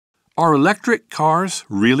Are electric cars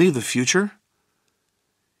really the future?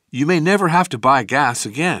 You may never have to buy gas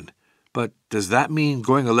again, but does that mean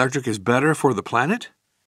going electric is better for the planet?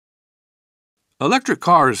 Electric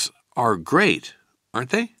cars are great, aren't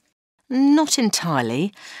they? Not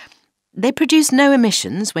entirely. They produce no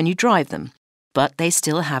emissions when you drive them, but they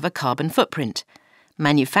still have a carbon footprint.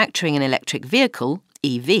 Manufacturing an electric vehicle,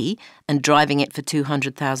 EV, and driving it for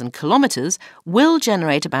 200,000 kilometres will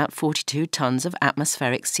generate about 42 tonnes of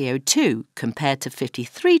atmospheric CO2 compared to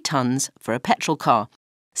 53 tonnes for a petrol car.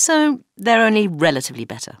 So they're only relatively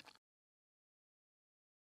better.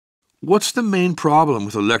 What's the main problem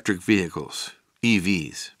with electric vehicles,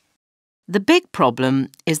 EVs? The big problem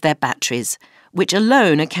is their batteries, which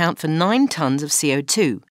alone account for 9 tonnes of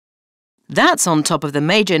CO2. That's on top of the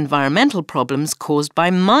major environmental problems caused by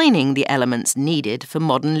mining the elements needed for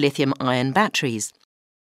modern lithium-ion batteries.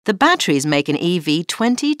 The batteries make an EV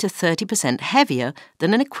 20 to 30% heavier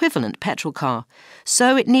than an equivalent petrol car,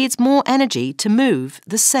 so it needs more energy to move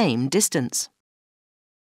the same distance.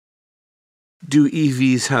 Do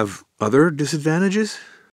EVs have other disadvantages?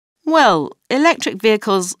 Well, electric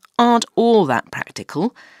vehicles aren't all that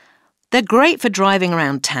practical. They're great for driving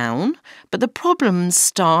around town, but the problems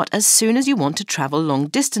start as soon as you want to travel long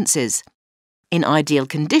distances. In ideal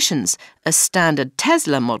conditions, a standard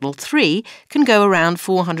Tesla Model 3 can go around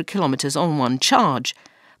 400 kilometres on one charge.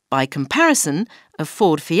 By comparison, a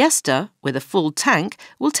Ford Fiesta with a full tank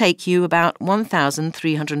will take you about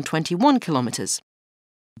 1,321 kilometres.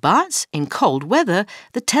 But in cold weather,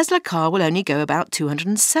 the Tesla car will only go about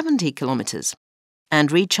 270 kilometres. And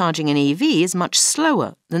recharging an EV is much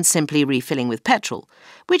slower than simply refilling with petrol,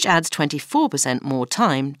 which adds 24% more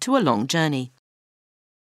time to a long journey.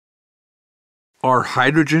 Are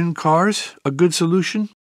hydrogen cars a good solution?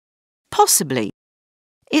 Possibly.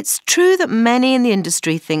 It's true that many in the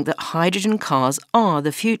industry think that hydrogen cars are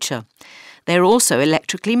the future. They're also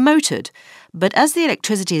electrically motored, but as the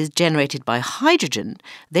electricity is generated by hydrogen,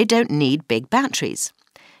 they don't need big batteries.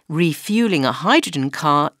 Refuelling a hydrogen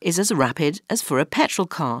car is as rapid as for a petrol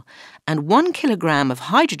car, and 1 kilogram of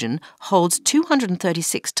hydrogen holds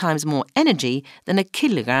 236 times more energy than a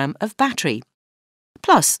kilogram of battery.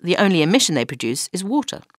 Plus, the only emission they produce is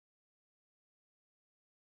water.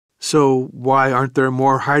 So why aren't there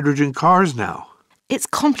more hydrogen cars now? It's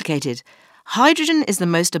complicated. Hydrogen is the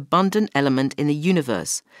most abundant element in the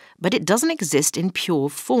universe, but it doesn't exist in pure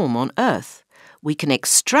form on Earth. We can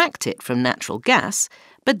extract it from natural gas,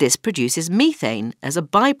 but this produces methane as a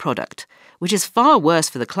byproduct, which is far worse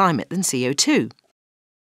for the climate than CO2.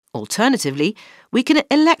 Alternatively, we can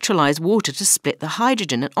electrolyse water to split the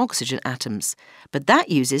hydrogen and oxygen atoms, but that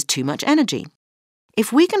uses too much energy.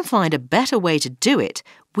 If we can find a better way to do it,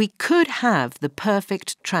 we could have the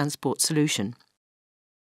perfect transport solution.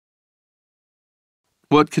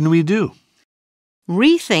 What can we do?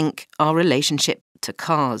 Rethink our relationship to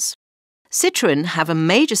cars. Citroën have a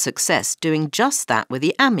major success doing just that with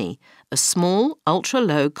the Ami, a small,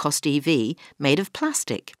 ultra-low-cost EV made of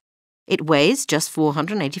plastic. It weighs just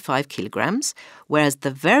 485 kilograms, whereas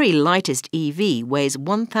the very lightest EV weighs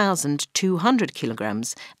 1,200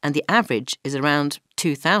 kilograms and the average is around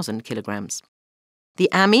 2,000 kilograms. The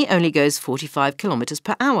Ami only goes 45 kilometers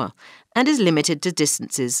per hour and is limited to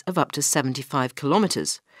distances of up to 75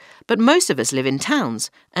 kilometers. But most of us live in towns,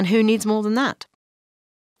 and who needs more than that?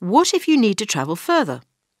 What if you need to travel further?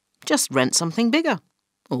 Just rent something bigger,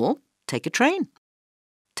 or take a train.